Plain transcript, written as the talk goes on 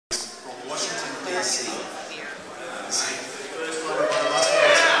Washington, D.C. This is the first one of our last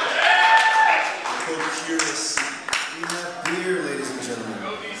ones. Called CuriousCity. We have beer, ladies and gentlemen.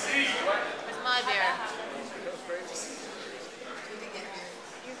 Where's my beer?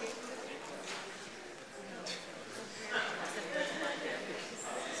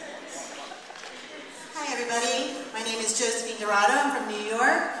 Hi everybody, my name is Josephine Dorado. I'm from New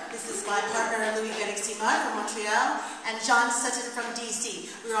York. This is my partner Louis Garixima from Montreal and John Sutton from DC.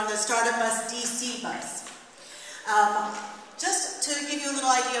 We were on the Startup Bus DC bus. Just to give you a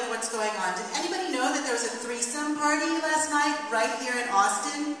little idea of what's going on, did anybody know that there was a threesome party last night right here in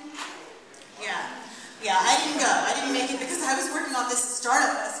Austin? Yeah, I didn't go. I didn't make it because I was working on this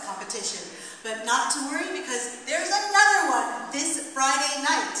Startup Bus competition. But not to worry because there's another one this Friday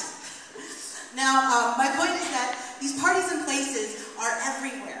night. Now, my point is that these parties and places are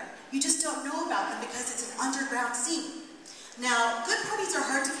everywhere. You just don't know about them because it's an underground scene. Now, good parties are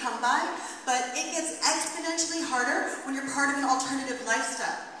hard to come by, but it gets exponentially harder when you're part of an alternative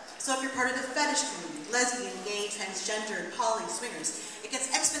lifestyle. So if you're part of the fetish community, lesbian, gay, transgender, poly, swingers, it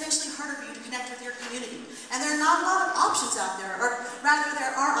gets exponentially harder for you to connect with your community. And there are not a lot of options out there, or rather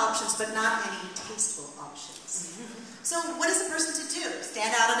there are options, but not any tasteful options. So what is a person to do?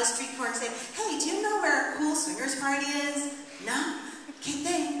 Stand out on a street corner and say, hey, do you know where a cool swingers party is? No? Okay,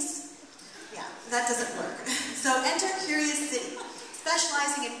 thanks. Yeah, that doesn't work. So enter CuriousCity,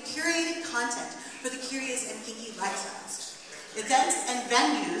 specializing in curated content for the curious and kinky lifestyles. Events and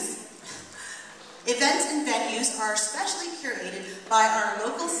venues are specially curated by our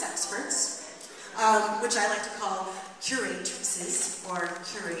local sexperts, which I like to call curatresses, or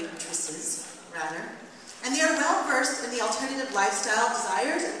curatresses, rather. And they are well versed in the alternative lifestyle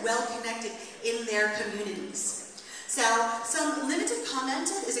desires and well connected in their communities. So, some limited content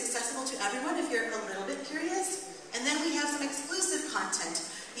is accessible to everyone if you're a little bit curious. And then we have some exclusive content,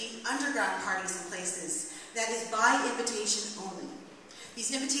 the underground parties and places, that is by invitation only.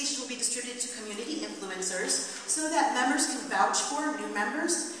 These invitations will be distributed to community influencers so that members can vouch for new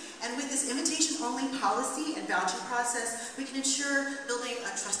members. And with this invitation-only policy and vouching process, we can ensure building a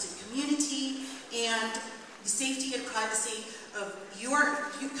trusted community and the safety and privacy of your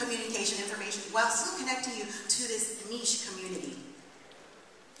communication information while still connecting you to this niche community.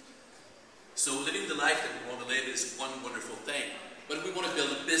 So living the life that we want to live is one wonderful thing, but we want to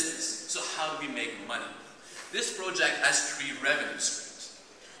build a business. So how do we make money? This project has 3 revenue streams.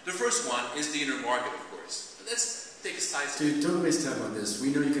 The first one is the inner market, of course. Let's take a slice. Dude, don't waste time on this. We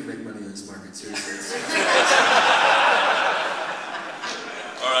know you can make money in this market, seriously.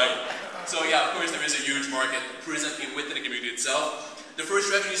 Alright. So yeah, of course there is a huge market presently within the community itself. The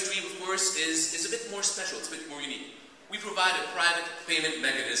first revenue stream, of course, is a bit more special, it's a bit more unique. We provide a private payment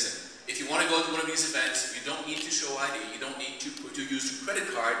mechanism. If you want to go to one of these events, you don't need to show ID, you don't need to use your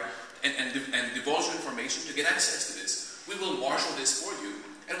credit card and divulge your information to get access to this. We will marshal this for you,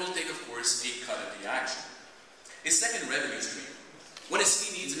 and we'll take, of course, a cut of the action. A second revenue stream. When a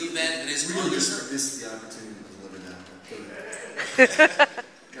city needs an event and is we really just missed the opportunity to deliver that.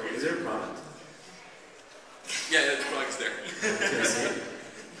 Is there a product? Yeah, the product's there. Can I see it?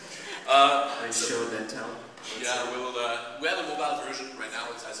 Show and then tell? Yeah, we have a mobile version right now.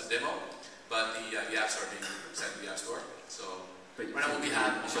 It has a demo, but the apps are being sent to the App Store. So right now we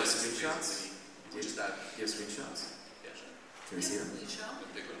have show screenshots. Which is that? Do you have screenshots? Yeah, sure. Can we see them?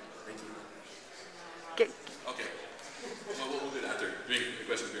 Thank you. Okay. Well, we'll do that after during the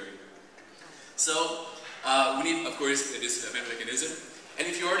question period. So we need, of course, this event mechanism. And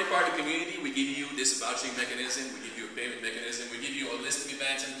if you're already part of the community, we give you this vouching mechanism, we give you a payment mechanism, we give you a list of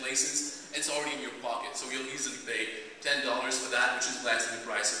events and places, and it's already in your pocket. So you'll easily pay $10 for that, which is less than the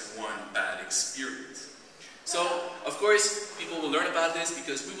price of one bad experience. So, of course, people will learn about this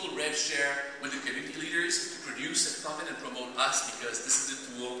because we will rev share with the community leaders to produce that content and promote us because this is the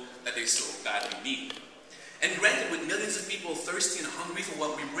tool that they so badly need. And granted, with millions of people thirsty and hungry for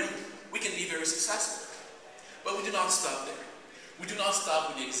what we bring, we can be very successful. But we do not stop there. We do not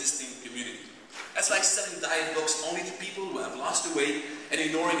stop with the existing community. That's like selling diet books only to people who have lost the weight and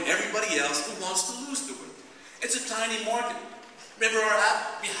ignoring everybody else who wants to lose the weight. It's a tiny market. Remember our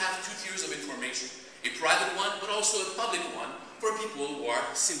app? We have 2 tiers of information. A private one, but also a public one for people who are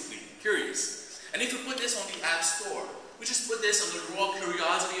simply curious. And if we put this on the App Store, we just put this on the raw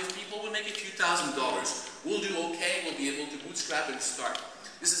curiosity of people, we'll make a few $1,000s. We'll do okay, we'll be able to bootstrap and start.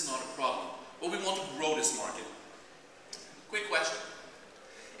 This is not a problem. But we want to grow this market. Quick question.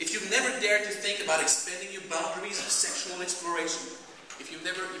 If you've never dared to think about expanding your boundaries of sexual exploration, if you've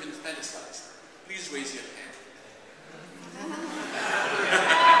never even fantasized, please raise your hand.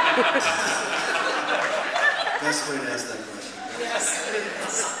 Best way to ask that question. Yes, it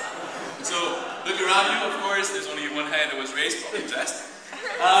is. It's around you, of course, there's only one hand that was raised, probably jest.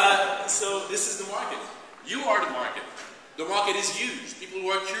 So this is the market. You are the market. The market is used. People who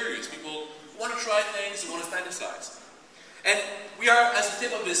are curious, people who want to try things, who want to fantasize. And we are, as the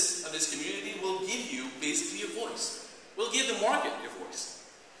tip of this community, will give you basically a voice. We'll give the market a voice.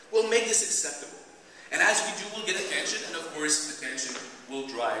 We'll make this acceptable. And as we do, we'll get attention, and of course, attention will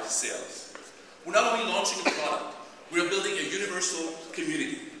drive sales. We're not only launching a product, we're building a universal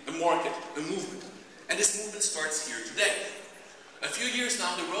community, a market, a movement. And this movement starts here today. A few years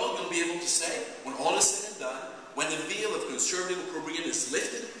down the road, we'll be able to say, when all is said and done, when the veil of conservative appropriateness is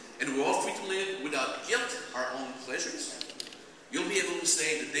lifted, and we're all free to live without guilt our own pleasures, you'll be able to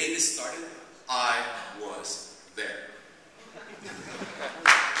say, the day this started, I was there.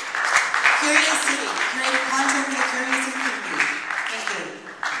 CuriousCity, creative content for the CuriousCity community. Thank you.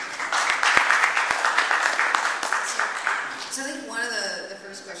 So I think one of the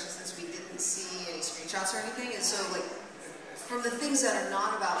first questions, since we didn't see any screenshots or anything, is so like, from the things that are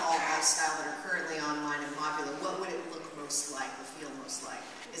not about alt lifestyle that are currently online and popular, what would it look most like, or feel most like?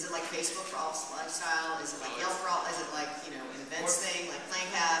 Is it like Facebook for alt lifestyle? Is it like Yelp for alt? Is it like, you know, an events thing, like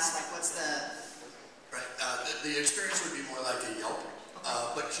Playcast? Like, what's the... Right. The experience would be more like a Yelp,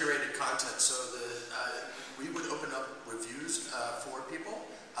 but curated content. So we would open up reviews for people,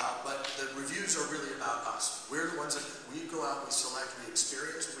 but the reviews are really about us. We're the ones that we go out, we select, we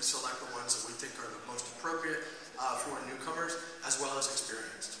experience, we select the ones that we think are the most appropriate for newcomers, as well as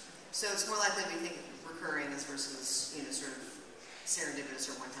experienced. So it's more likely we think recurring as versus, you know, sort of serendipitous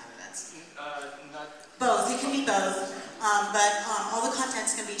or one-time events. Both. It can be both. But all the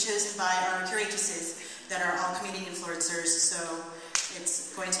content's going to be chosen by our curatresses that are all community influencers. So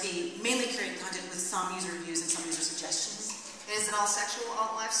it's going to be mainly curated content with some user reviews and some user suggestions. And is it all sexual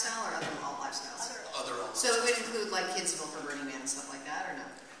alt lifestyle or other alt lifestyles? Other alt So it would include like kids who go for Burning Man and stuff like that, or no?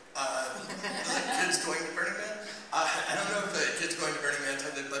 Kids going to Burning Man? I don't know if the kids going to Burning Man,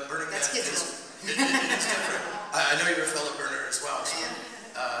 but Burning That's Man kids it is different. I know you're a fellow burner as well, so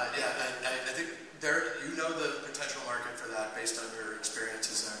I think you know the potential market for that based on your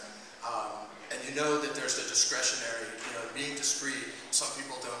experiences there. And you know that there's a discretionary, you know, being discreet. Some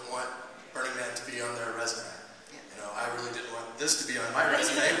people don't want Burning Man to be on their resume. You know, I really didn't want this to be on my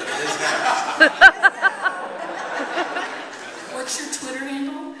resume, but it is now. What's your Twitter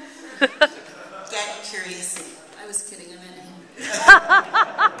handle? Get CuriousCity. I was kidding, I meant him.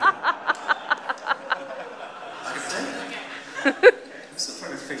 I'm still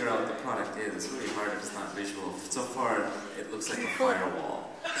trying to figure out what the product is. It's really hard if it's not visual. So far, it looks like a firewall.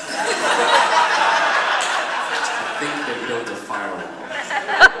 I think they built a firewall.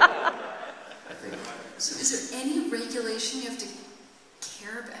 I think. So is there any regulation you have to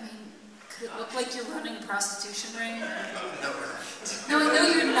care about? I mean, could it look like you're running a prostitution ring? No, we're not. No, I know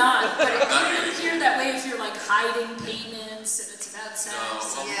you're not, but it could appear that way if you're like hiding payments and it's about sex.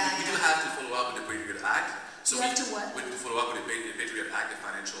 No, we do have to follow up with the Patriot Act. So you have to what? We follow up with the Patriot Act, the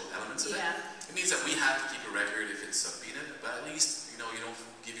financial elements of it. It means that we have to keep a record if it's subpoenaed, but at least, you know, you don't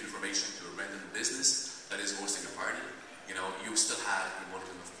give information to a random business that is hosting a party. You know, you still have a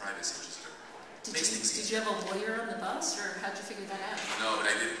modicum of privacy, which is good. Did you have a lawyer on the bus, or how'd you figure that out? No,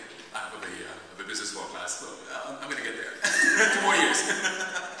 but I did. I have a business law class, so I'm going to get there. 2 more years.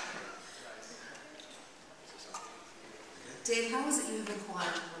 Dave, how was it you've been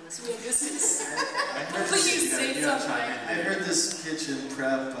quiet on this one? This is... Please say something. I heard this pitch in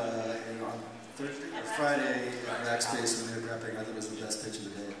prep on Thursday or Friday at Rackspace when they were prepping. I thought it was the best pitch of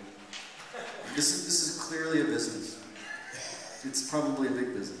the day. This is clearly a business. It's probably a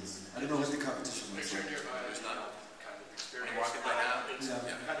big business. I don't know what the competition looks like. There's not kind of experience market right now. It's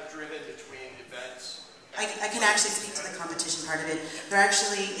kind of driven between events. I can actually speak to the competition part of it. There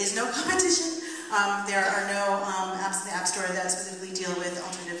actually is no competition. There are no apps in the App Store that specifically deal with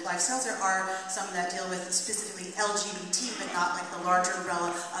alternative lifestyles. There are some that deal with specifically LGBT, but not like the larger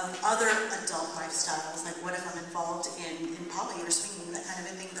umbrella of other adult lifestyles. Like what if I'm involved in poly or swinging, that kind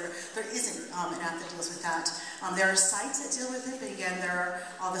of a thing. There isn't an app that deals with that. There are sites that deal with it, but again,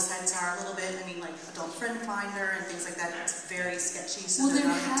 all the sites are a little bit, like Adult Friend Finder and things like that. It's very sketchy, so they're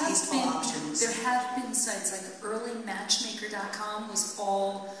not tasteful options. There have been sites like earlymatchmaker.com was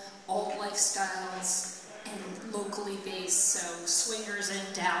all lifestyles and locally based, so swingers in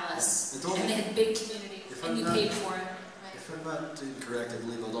Dallas, and they had big community, and you paid for it. If I'm not incorrect, I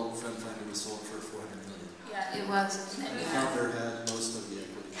believe Adult Friend Finder was sold for $400 million. Yeah, it was. And the founder had most of the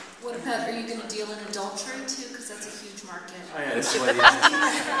equity. What about, are you going to deal in adultery too? Because that's a huge market. Oh yeah, that's what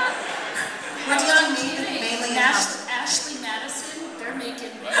We're dealing mainly Ashley Madison, they're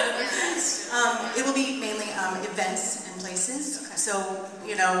making events. It will be mainly events and places. So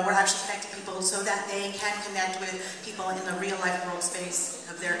you know, we're actually connecting people so that they can connect with people in the real life world space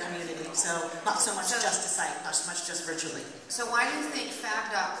of their community. So not so much just a site, not so much just virtually. So why do you think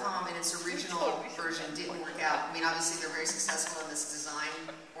fab.com in its original version didn't work out? I mean, obviously they're very successful in this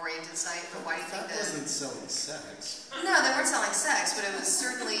design-oriented site, but why do you think that? That wasn't selling sex. No, they weren't selling sex, but it was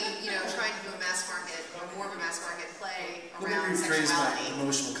certainly, you know, trying to do a mass market, or more of a mass market play around Let me rephrase my sexuality.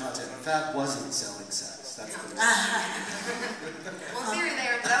 emotional content. Fab wasn't selling sex. That's the Well, in theory,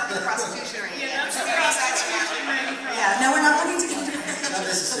 that would be prostitution or anything. Yeah, no, we're not looking to get into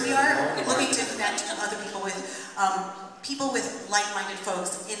prostitution. So we are looking to connect other people with like-minded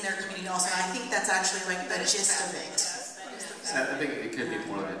folks in their community also. And I think that's actually like the gist of it. I think it could be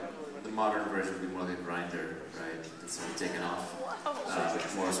more like the modern version would be more like a grinder, right? It's sort of taken off.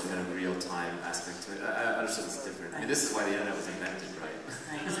 More sort of kind of real-time aspect to it. I understand it's different. I mean, this is why the internet was invented, right?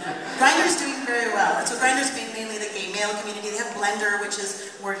 Grindr's doing very well. So Grindr's being mainly the gay male community. They have Blender, which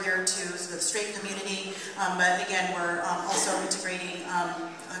is more geared to the straight community. But again, we're also integrating,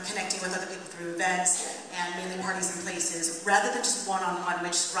 connecting with other people through events and mainly parties and places, rather than just one-on-one,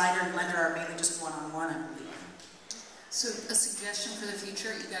 which Grindr and Blender are mainly just one-on-one, I believe. So a suggestion for the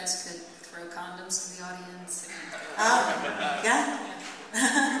future, you guys could throw condoms in the audience. Yeah.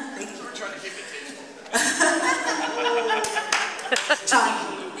 Thank you. We're trying to keep it